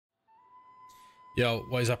Yo,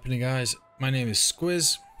 what is happening, guys? My name is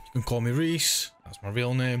Squiz. You can call me Reese. That's my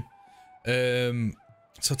real name.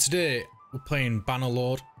 So today we're playing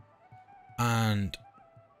Bannerlord, and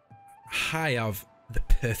I have the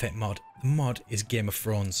perfect mod. The mod is Game of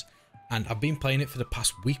Thrones, and I've been playing it for the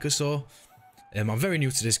past week or so. I'm very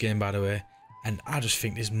new to this game, by the way, and I just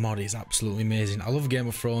think this mod is absolutely amazing. I love Game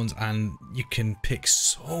of Thrones, and you can pick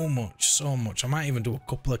so much. I might even do a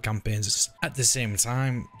couple of campaigns at the same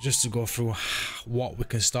time, just to go through what we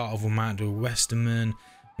can start off. We might do Westermen,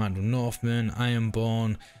 might do Northmen,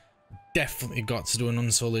 Ironborn. Definitely got to do an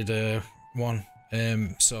Unsullied one.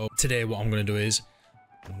 So today what I'm going to do is,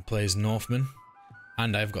 I'm going to play as Northman,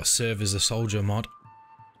 and I've got Serve as a Soldier mod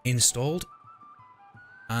installed.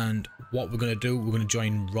 And what we're going to do, we're going to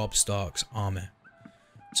join Robb Stark's army.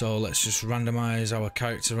 So let's just randomize our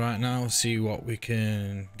character right now, see what we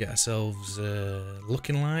can get ourselves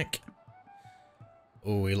looking like.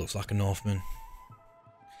 Oh, he looks like a Northman.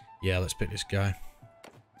 Yeah, let's pick this guy.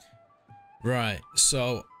 Right,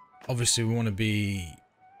 so obviously we want to be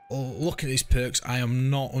looking at these perks. I am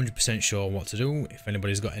not 100% sure what to do. If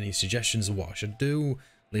anybody's got any suggestions of what I should do,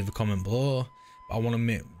 leave a comment below. But I want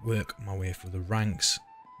to work my way through the ranks,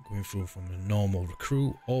 going through from a normal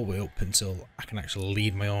recruit all the way up until I can actually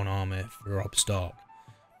lead my own army for Robb Stark.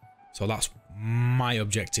 So that's my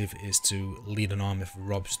objective, is to lead an army for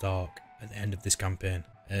Robb Stark at the end of this campaign.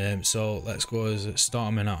 So let's go as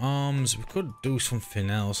start men at arms. We could do something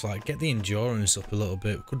else, like get the endurance up a little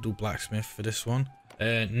bit. We could do blacksmith for this one.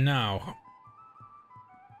 Now,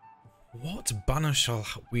 what banner shall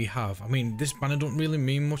we have? I mean, this banner don't really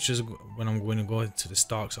mean much as when I'm going to go into the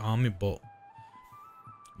Stark's army, but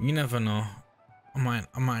you never know. I might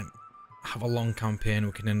have a long campaign.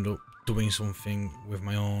 We can end up doing something with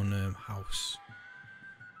my own house.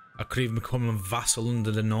 I could even become a vassal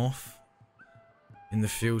under the North in the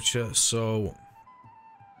future. So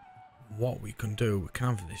what we can do, we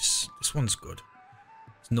can have this. This one's good.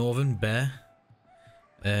 It's Northern Bear.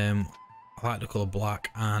 I like the colour black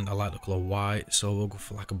and I like the colour white, so we'll go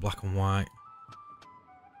for like a black and white.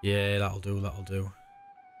 Yeah, that'll do, that'll do.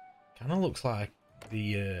 Kind of looks like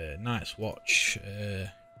the Night's Watch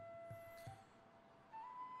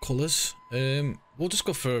colours. We'll just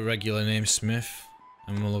go for a regular name, Smith,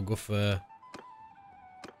 and we'll go for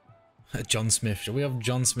John Smith. Shall we have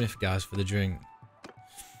John Smith, guys, for the drink?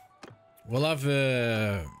 We'll have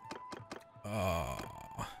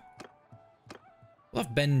we'll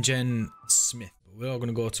have Benjen Smith. But we're all going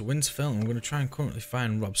to go to Winterfell, and we're going to try and currently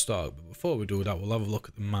find Robb Stark. But before we do that, we'll have a look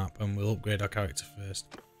at the map and we'll upgrade our character first.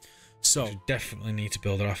 So we definitely need to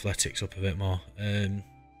build our athletics up a bit more.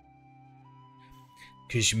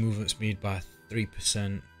 Increase your movement speed by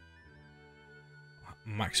 3%.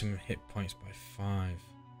 Maximum hit points by 5.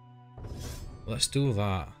 Let's do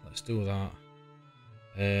that. Let's do that.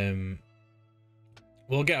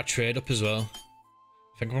 We'll get our trade up as well.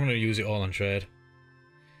 I think I'm going to use it all on trade.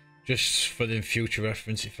 Just for the future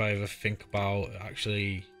reference, if I ever think about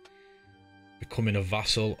actually becoming a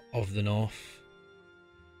vassal of the North.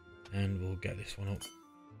 And we'll get this one up.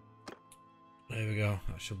 There we go.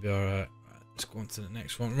 That should be alright. Right, let's go on to the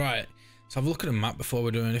next one. Right. Let's have a look at the map before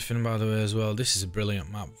we do anything, by the way, as well. This is a brilliant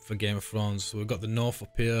map for Game of Thrones. So we've got the North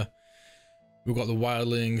up here. We've got the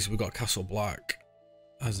Wildlings. We've got Castle Black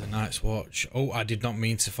as the Night's Watch. Oh, I did not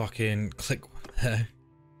mean to fucking click there.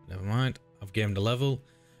 Never mind. I've gained a level.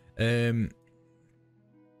 I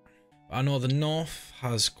know the North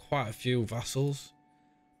has quite a few vassals,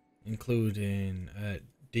 including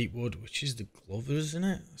Deepwood, which is the Glovers, isn't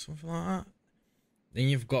it? Something like that. Then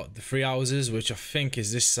you've got the Three Houses, which I think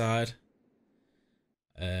is this side,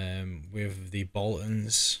 with the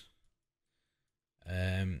Boltons.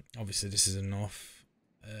 Obviously this is a North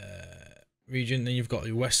region. Then you've got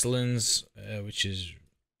the Westerlands, which is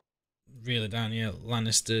really down here.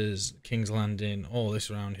 Lannisters, King's Landing, all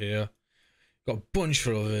this around here. Got a bunch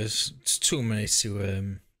of others. It's too many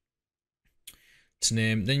to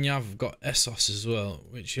name. Then you have got Essos as well,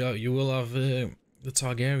 which you will have the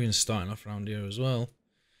Targaryens starting off around here as well.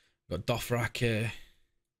 Got Dothraki,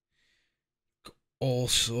 got all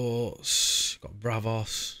sorts. Got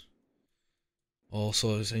Bravos, all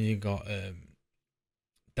sorts. And you got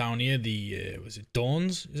down here the was it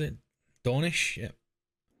Dorns? Is it Dornish? Yep.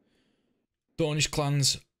 Dornish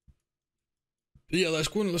clans. But yeah, let's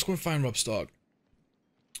go and find Robb Stark.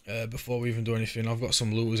 Before we even do anything, I've got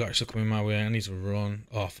some looters actually coming my way. I need to run.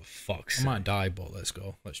 Oh, for fuck's sake. I might die, but let's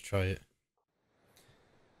go. Let's try it.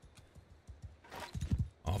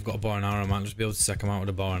 Oh, I've got a bow and arrow. I might just be able to take him out with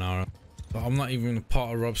a bow and arrow. But I'm not even a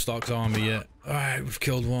part of Robb Stark's army yet. Alright, we've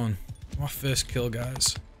killed one. My first kill,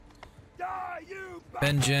 guys. Die, you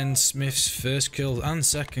Benjen Smith's first kill and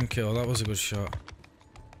second kill. That was a good shot.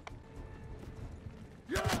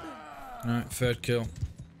 Alright, third kill.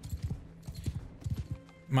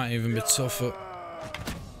 Might even be tougher.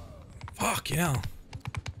 Fucking hell.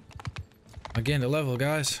 I gained a level,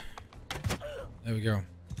 guys. There we go.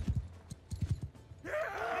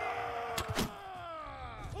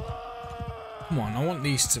 Come on, I want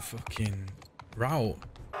these to fucking route.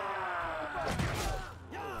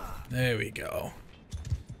 There we go.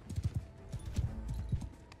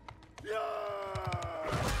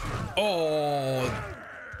 Oh,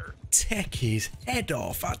 take his head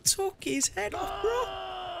off. I took his head off, bro.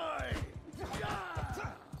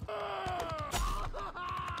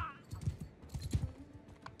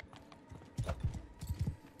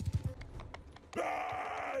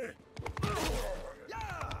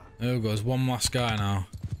 There goes one last guy now.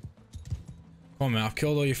 Come on, man, I've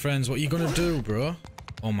killed all your friends. What are you gonna do, bro?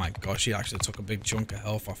 Oh my gosh, he actually took a big chunk of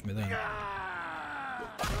health off me then.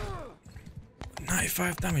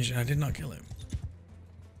 95 damage and I did not kill him.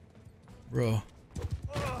 Bro.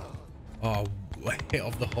 Oh, a hit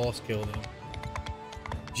of the horse killed him.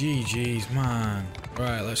 GG's, man.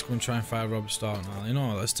 Right, let's go and try and find Robb Stark now. You know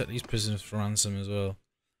what, let's take these prisoners for ransom as well.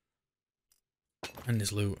 And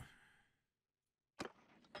his loot.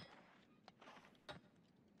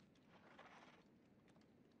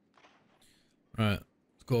 Right,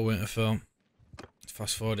 let's go Winterfell. Let's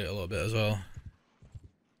fast forward it a little bit as well.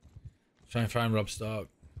 Try and find Robb Stark.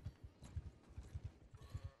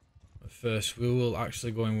 But first, we will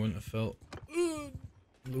actually go in Winterfell.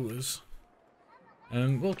 Looters.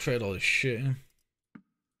 And we'll trade all this shit in.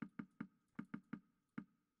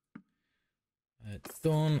 It's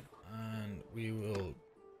done, and we will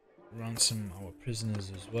ransom our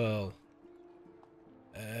prisoners as well.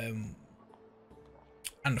 And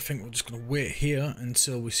I think we're just gonna wait here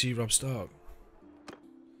until we see Robb Stark.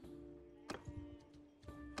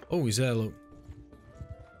 Oh, he's there, look.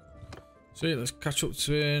 So yeah, let's catch up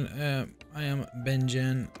to him. I am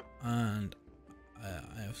Benjen, and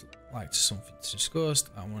I have liked something to discuss.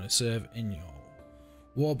 I want to serve in your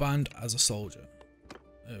warband as a soldier.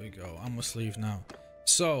 There we go. I must leave now.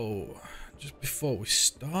 So, just before we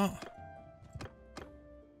start,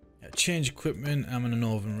 change equipment. I'm in a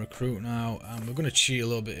Northern recruit now, and we're going to cheat a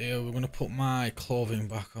little bit here. We're going to put my clothing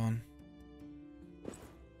back on.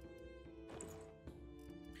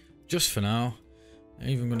 Just for now. I'm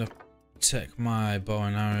even going to take my bow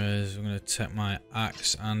and arrows. I'm going to take my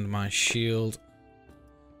axe and my shield.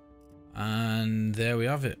 And there we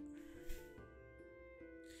have it.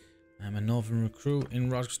 I'm a Northern recruit in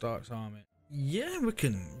Robb Stark's army. Yeah, we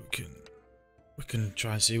can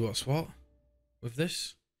try and see what's what with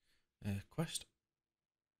this quest.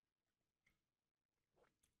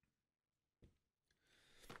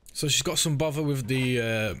 So she's got some bother with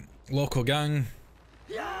the local gang.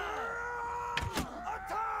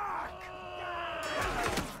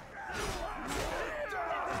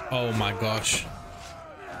 Oh my gosh.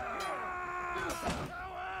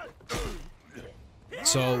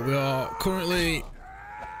 So we are currently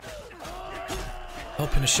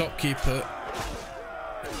helping a shopkeeper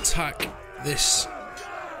attack this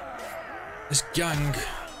gang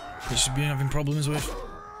which she's been having problems with.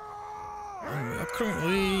 And we are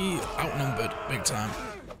currently outnumbered big time,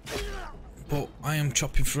 but I am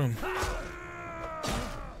chopping through them.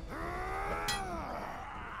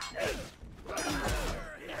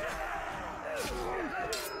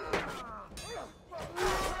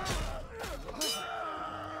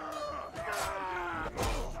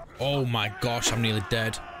 Oh my gosh, I'm nearly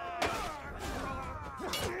dead.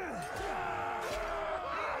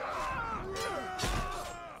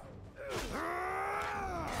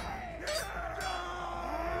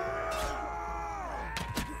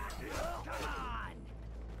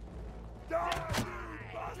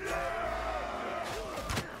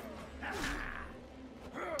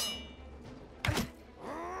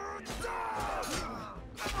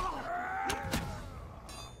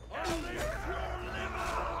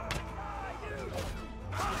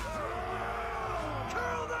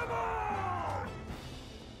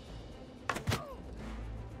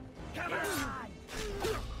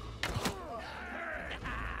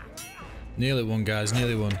 Nearly one, guys,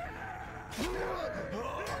 nearly one.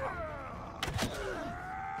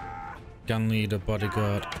 Gang leader,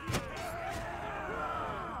 bodyguard.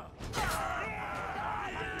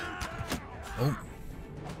 Oh.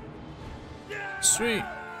 Sweet.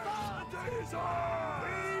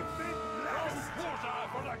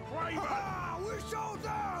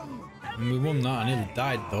 And we won that. I nearly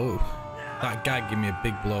died though. That guy gave me a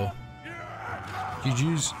big blow.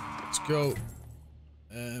 GG's. Let's go.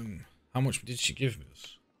 How much did she give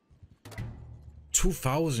us?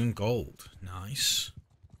 2,000 gold. Nice.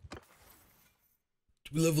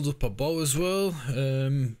 We leveled up our bow as well.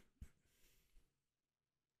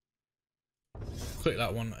 Click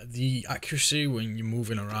that one. The accuracy when you're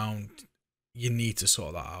moving around, you need to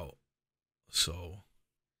sort that out. So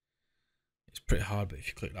it's pretty hard, but if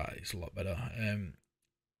you click that, it's a lot better.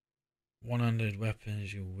 One-handed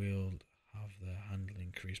weapons you wield have their handle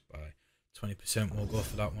increased by 20%. We'll go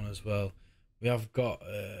for that one as well. We have got.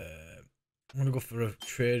 I'm gonna go for a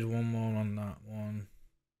trade. One more on that one.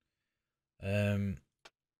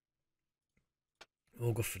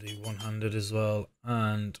 We'll go for the one-handed as well,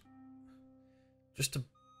 and just to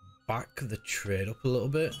back the trade up a little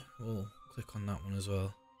bit, we'll click on that one as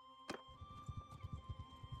well.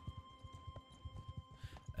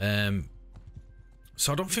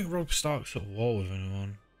 So I don't think Robb Stark's at war with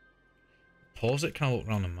anyone. Pause it, can I look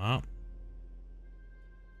around the map?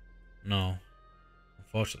 No.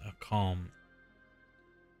 Unfortunately I can't.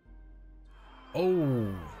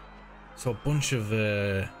 Oh! So a bunch of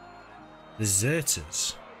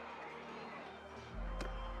deserters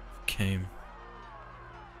came.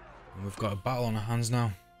 And we've got a battle on our hands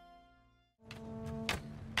now.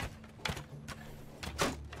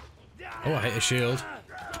 Oh, I hit a shield.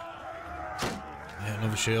 I hit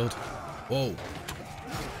another shield. Whoa.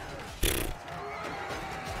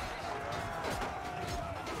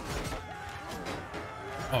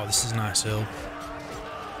 Oh, this is a nice hill.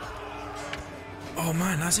 Oh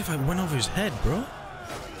man, as if I went over his head, bro.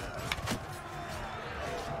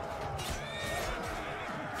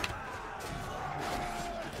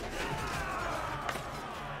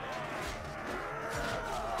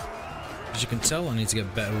 As you can tell, I need to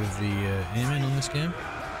get better with the aiming on this game.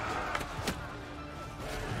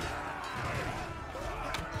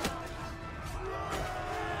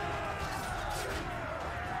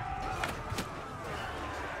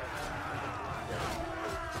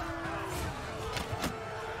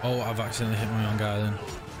 Oh, I've accidentally hit my own guy then.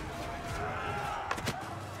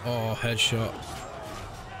 Oh, headshot.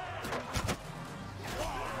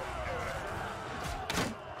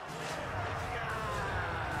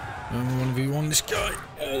 And 1v1 this guy.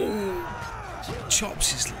 Oh,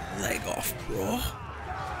 chops his leg off, bro.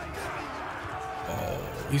 Oh,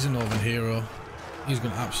 he's a northern hero. He's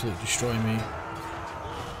gonna absolutely destroy me.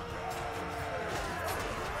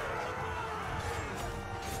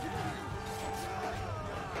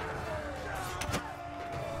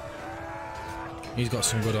 He's got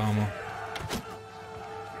some good armor.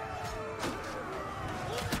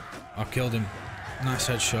 I killed him. Nice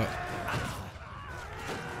headshot.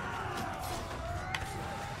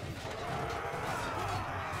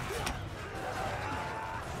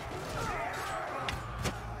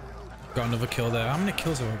 Got another kill there. How many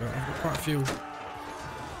kills have I got? I've got quite a few.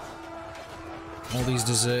 All these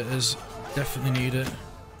deserters. Definitely need it.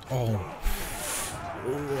 Oh.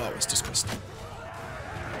 Oh, that was disgusting.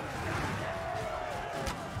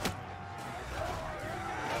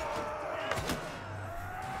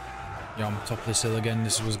 Yeah, I'm top of this hill again.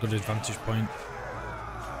 This was a good advantage point.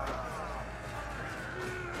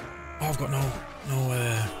 Oh, I've got no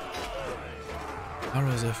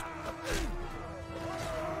arrows left.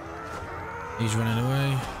 He's running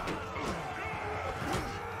away.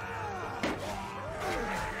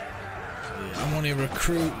 I'm only a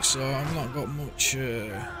recruit, so I've not got much.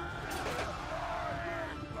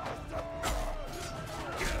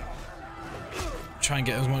 Try and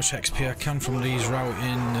get as much XP I can from these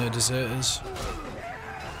routing deserters.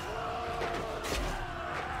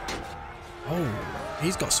 Oh,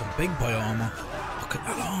 he's got some big boy armor. Look at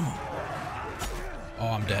that armor. Oh,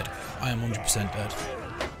 I'm dead. I am 100% dead.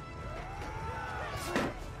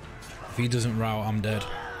 If he doesn't rout, I'm dead.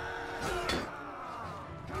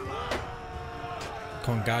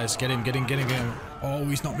 Come on, guys. Get him, get him, get him, get him. Oh,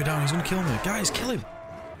 he's knocked me down. He's gonna kill me. Guys, kill him.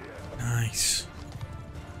 Nice.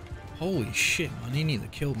 Holy shit, man. He nearly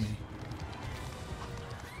killed me.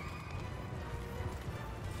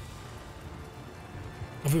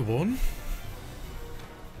 Have we won?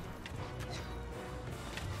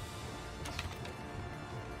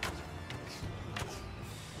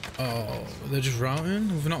 Oh, they're just routing?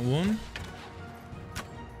 We've not won?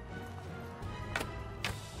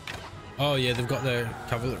 Oh yeah, they've got their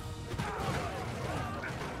cavalry.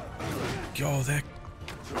 Oh, they're...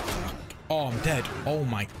 Oh, I'm dead. Oh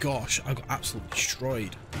my gosh, I got absolutely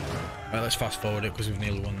destroyed. Right, let's fast forward it because we've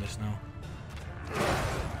nearly won this now.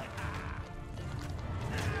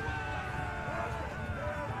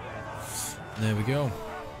 There we go.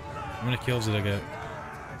 How many kills did I get?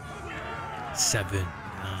 7.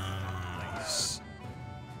 Nice.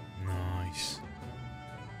 Nice.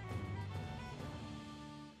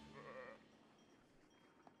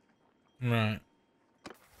 Right.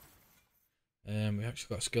 We actually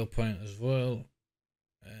got a skill point as well.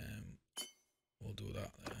 We'll do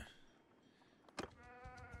that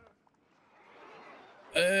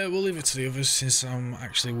there. We'll leave it to the others since I'm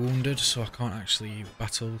actually wounded, so I can't actually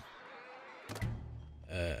battle.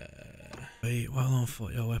 Wait, well on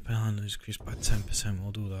foot, your weapon handle is increased by 10%.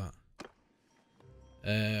 We'll do that.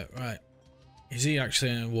 Right. Is he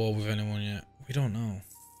actually in a war with anyone yet? We don't know.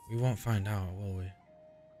 We won't find out, will we?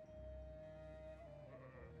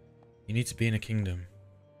 You need to be in a kingdom.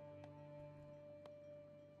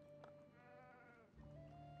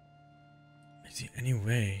 Is there any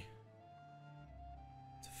way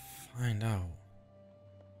to find out?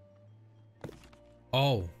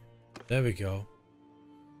 Oh, there we go.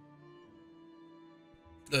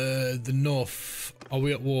 The North. Are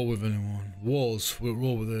we at war with anyone? Wars. We're at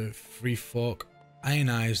war with the Free Folk, Iron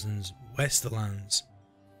Islands, Westerlands,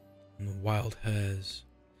 and the Wild Hares.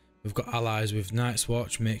 We've got allies with Night's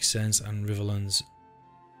Watch, makes sense, and Riverlands.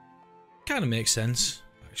 Kind of makes sense,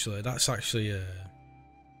 actually. That's actually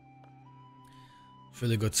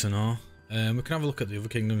really good to know. We can have a look at the other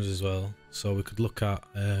kingdoms as well. So we could look at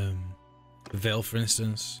the Vale, for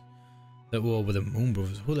instance. That war with the Moon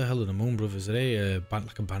Brothers. Who the hell are the Moon Brothers? Are they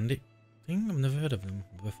like a bandit thing? I've never heard of them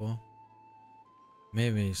before.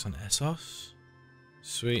 Maybe it's on Essos.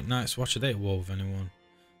 Sweet. Night's Watch. Are they at war with anyone?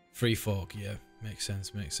 Free Folk. Yeah, makes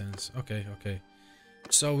sense. Makes sense. Okay, okay.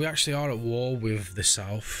 So we actually are at war with the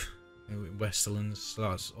South, with Westerlands. So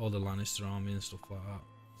that's all the Lannister army and stuff like that.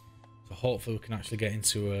 So hopefully we can actually get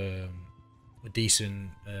into a decent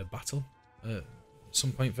battle at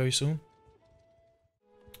some point very soon.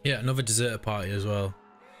 Yeah, another deserter party as well.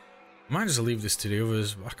 I might just leave this to the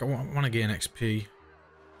others. I want to gain XP.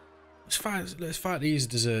 Let's fight these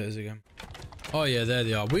deserters again. Oh yeah, there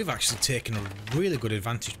they are. We've actually taken a really good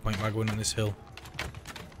advantage point by going on this hill.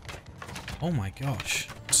 Oh my gosh.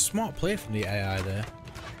 Smart play from the AI there.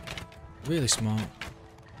 Really smart.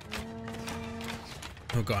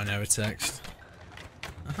 We've got an error text.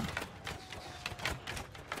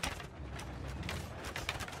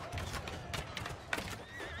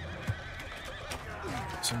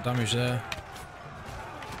 Some damage there.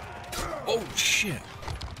 Oh shit!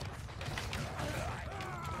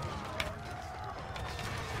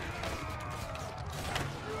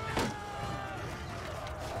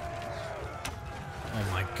 Oh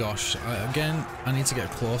my gosh! Again, I need to get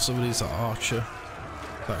closer with these archer.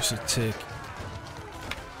 To actually take.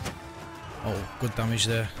 Oh, good damage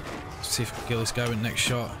there. Let's see if we can kill this guy with the next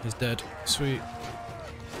shot. He's dead. Sweet.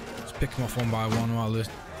 Let's pick him off one by one while they're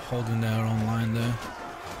holding their own line there.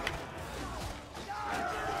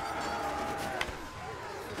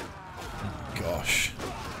 Gosh,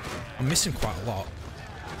 I'm missing quite a lot.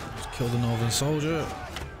 Just killed the northern soldier.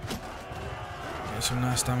 Get some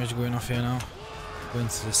nice damage going off here now. Going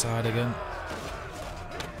to the side again.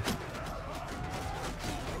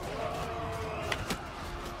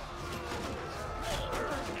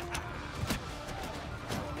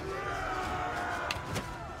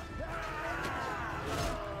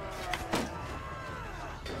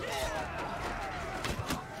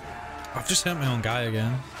 I've just hit my own guy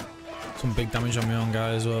again. Some big damage on my own guy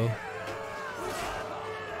as well.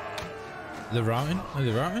 They're routing? Are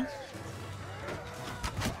they routing?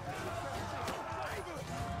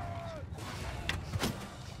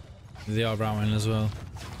 They are routing as well.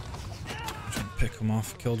 I'm trying to pick them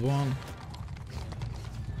off. Killed one.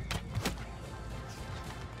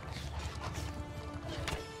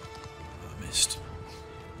 I missed.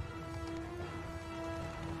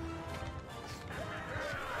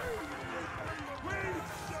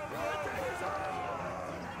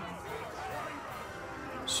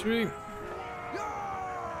 Sweet.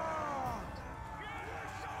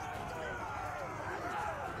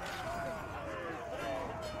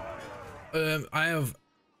 I have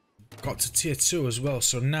got to tier 2 as well,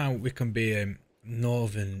 so now we can be a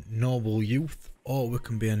northern noble youth, or we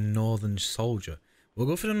can be a northern soldier. We'll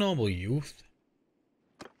go for the noble youth.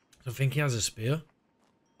 I think he has a spear,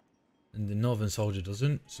 and the northern soldier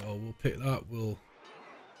doesn't, so we'll pick that. We'll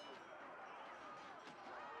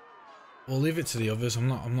leave it to the others. I'm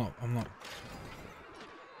not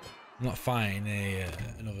fighting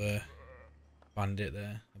another bandit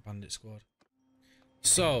there, a bandit squad.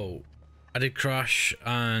 So I did crash,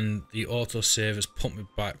 and the autosave has put me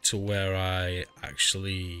back to where I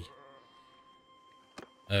actually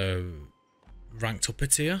ranked up a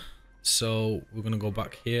tier. So we're gonna go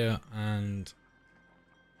back here and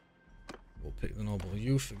we'll pick the noble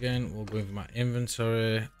youth again. We'll go into my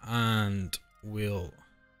inventory and we'll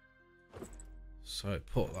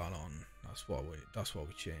put that on. That's what we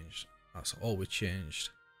changed. That's all we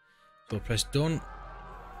changed. So press done.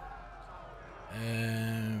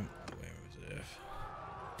 Where was it?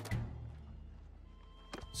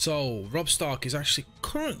 So Robb Stark is actually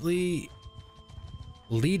currently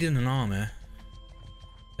leading an army.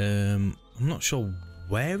 I'm not sure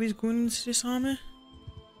where he's going into this army.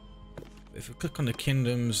 If we click on the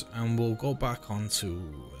kingdoms and we'll go back onto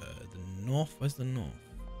the north. Where's the north?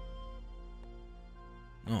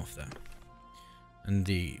 North there. And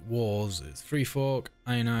the wars is Free Folk,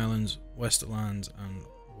 Iron Islands, Westerlands, and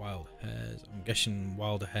Wild Hares. I'm guessing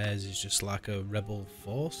Wild Hares is just like a rebel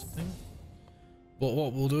force thing. But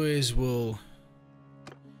what we'll do is we'll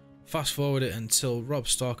fast forward it until Robb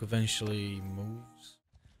Stark eventually moves.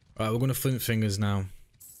 Right, we're going to flint fingers now.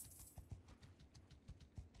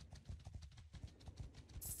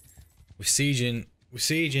 We're sieging. We're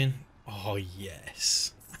sieging. Oh,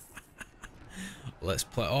 yes. Let's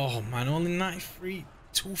play. Oh, man, only 93.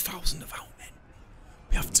 2,000 of our men.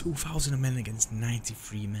 We have 2,000 men against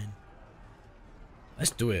 93 men.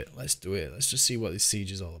 Let's do it. Let's do it. Let's just see what this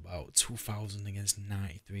siege is all about. 2,000 against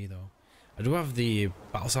 93, though. I do have the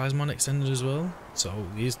battle size mod extended as well. So,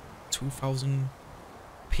 there's 2,000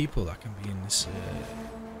 people that can be in this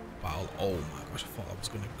battle. Oh, my gosh. I thought I was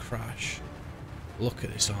going to crash. Look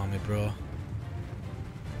at this army, bro.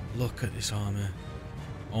 Look at this army.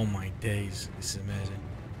 Oh my days, this is amazing.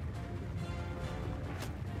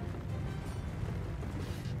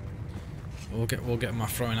 We'll get my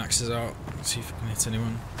throwing axes out. See if I can hit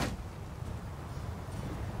anyone.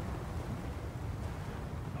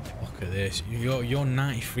 Look at this. You're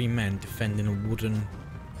 93 men defending a wooden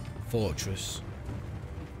fortress.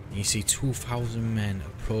 And you see 2,000 men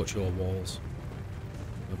approach your walls.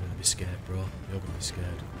 You're gonna be scared, bro. You're gonna be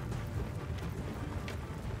scared.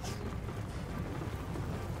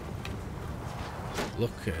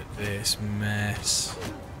 Look at this mess.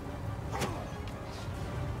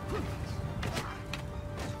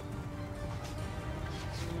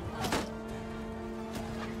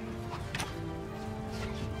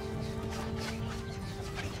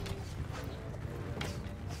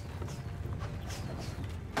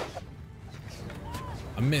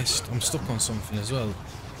 I missed. I'm stuck on something as well.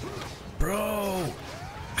 Bro!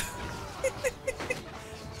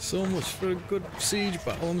 So much for a good siege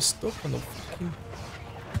battle. I'm stuck on the fucking...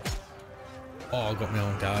 Oh, I got my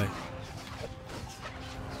own guy.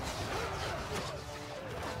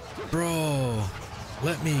 Bro!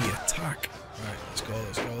 Let me attack. Right, let's go,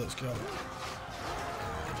 let's go, let's go. Oh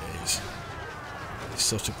my days. It's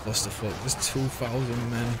such a clusterfuck. There's 2,000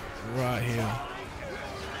 men right here.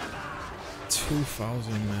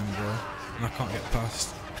 2,000 men, bro. And I can't get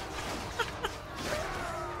past.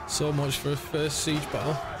 So much for a first siege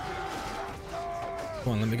battle.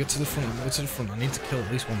 Come on, let me get to the front. Let me go to the front. I need to kill at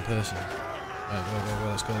least one person. Right, go,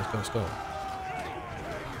 let's go, let's go, let's go.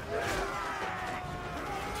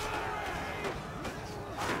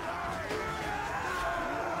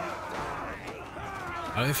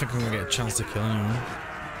 I don't think I'm gonna get a chance to kill anyone.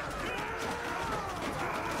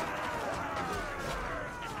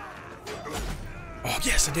 Oh,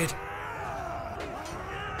 yes, I did.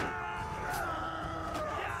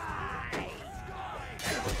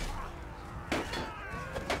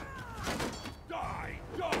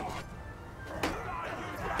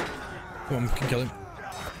 Come on, we can kill him.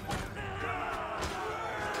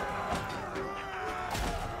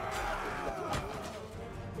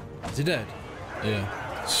 Is he dead?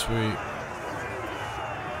 Yeah. Sweet.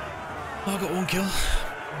 Oh, I got one kill.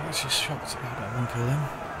 I'm actually shocked I got one kill then.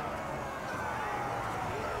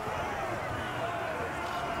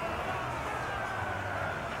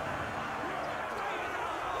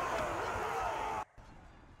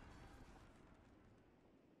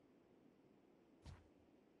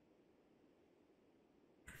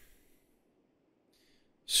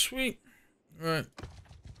 Sweet. Right.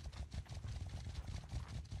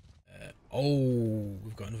 Oh,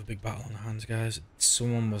 we've got another big battle on our hands, guys.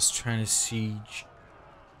 Someone was trying to siege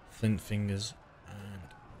Flint Fingers, and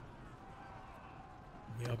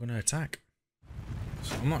we are going to attack.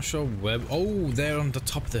 So I'm not sure where. Oh, they're on the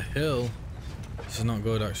top of the hill. This is not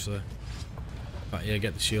good, actually. But yeah,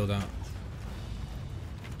 get the shield out.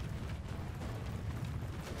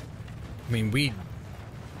 I mean, we've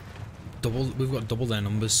got double their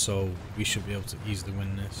numbers, so we should be able to easily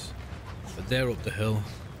win this. But they're up the hill,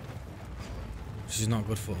 which is not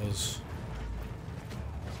good for us.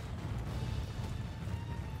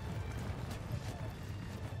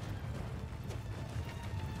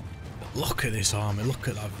 But look at this army, look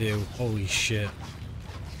at that view. Holy shit.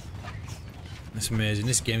 That's amazing.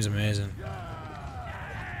 This game's amazing.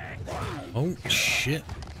 Oh shit.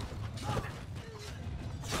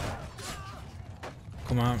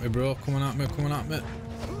 Come at me, bro. Coming at me, coming at me.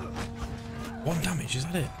 1 damage, is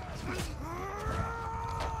that it?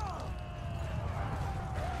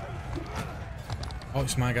 Oh,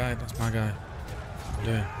 it's my guy. That's my guy. What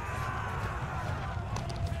are you doing?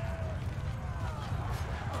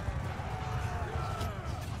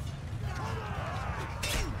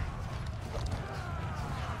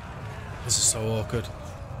 This is so awkward.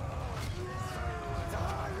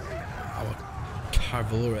 Our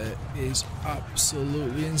cavalry is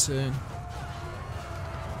absolutely insane.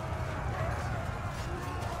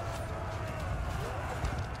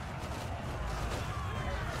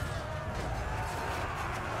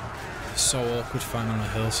 So awkward fighting on a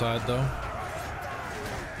hillside though.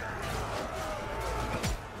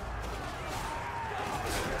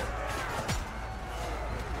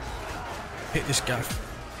 Hit this guy.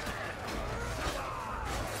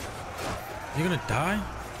 You're gonna die?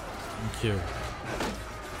 Thank you.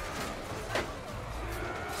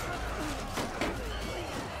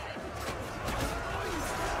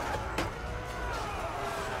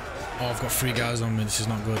 Oh, I've got 3 guys on me. This is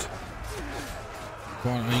not good.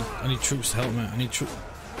 Come on, I need troops to help me. I need troops.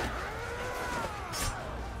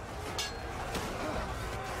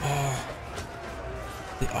 Oh,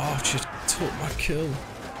 the archer took my kill.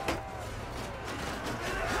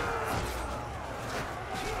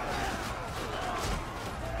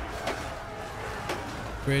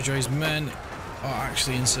 Greyjoy's men are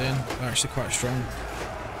actually insane. They're actually quite strong.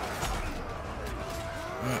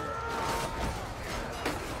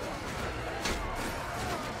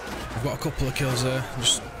 I've got a couple of kills there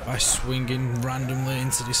just by swinging randomly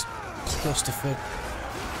into this clusterfuck.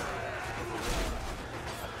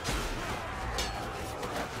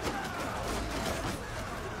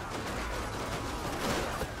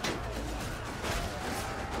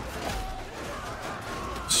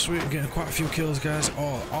 Sweet, I'm getting quite a few kills, guys.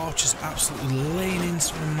 Oh, Archer's absolutely laying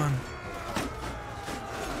into him, man.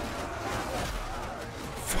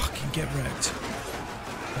 Fucking get wrecked.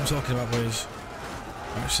 I'm talking about, boys.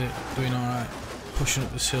 Actually doing alright. Pushing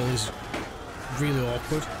up this hill is really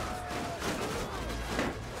awkward.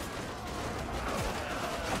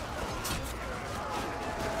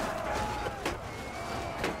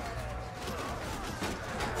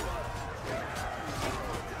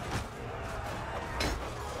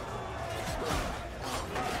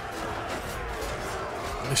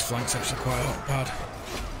 This flank's actually quite bad.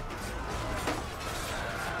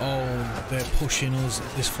 Oh, they're pushing us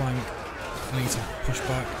at this flank. I need to push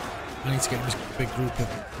back. I need to get this big group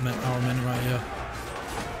of men, our men right here.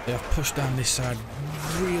 They have pushed down this side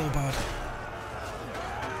real bad.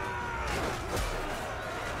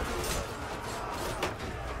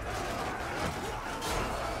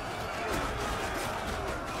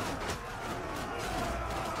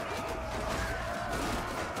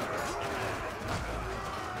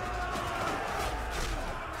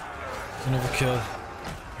 Another kill.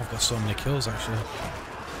 I've got so many kills actually.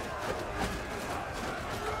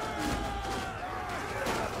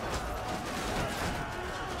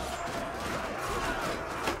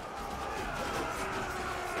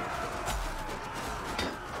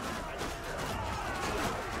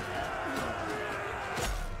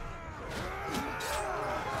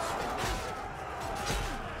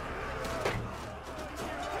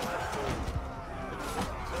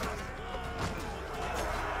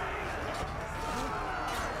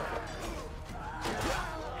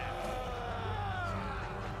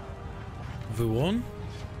 Have we won?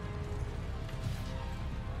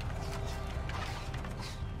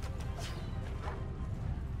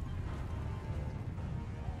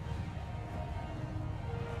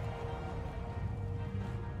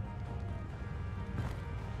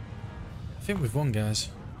 I think we've won, guys.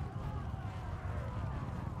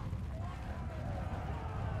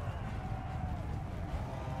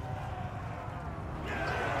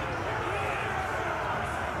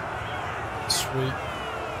 Sweet.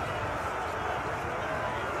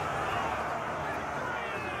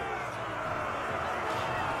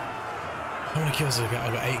 How many kills have I got?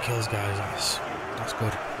 I've got 8 kills, guys. That's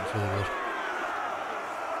good. That's really good.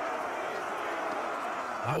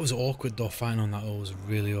 That was awkward though, fighting on that hill was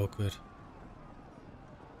really awkward.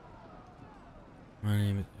 My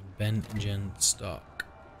name is Benjen Stark.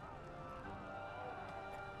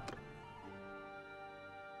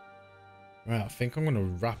 Right, I think I'm going to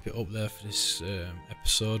wrap it up there for this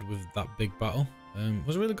episode with that big battle. It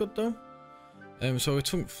was really good though. So we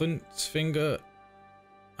took Flint's Finger,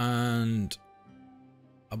 and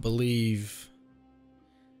I believe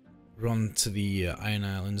we're on to the Iron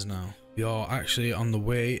Islands now. We are actually on the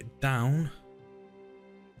way down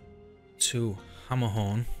to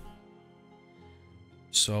Hammerhorn,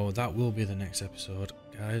 So that will be the next episode,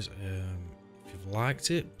 guys. If you've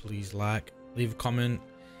liked it, please leave a comment.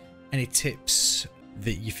 Any tips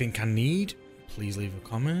that you think I need, please leave a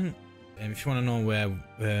comment. And if you want to know where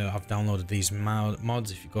I've downloaded these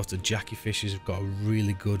mods, if you go to Jackie Fishes, we've got a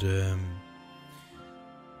really good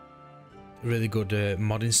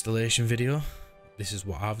mod installation video. This is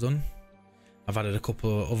what I've done. I've added a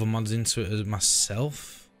couple of other mods into it as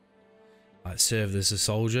myself, like serve as a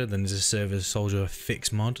soldier. Then there's a serve as a soldier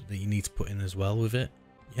fix mod that you need to put in as well with it.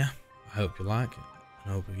 Yeah, I hope you like it. I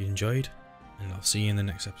hope you enjoyed, and I'll see you in the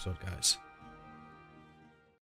next episode, guys.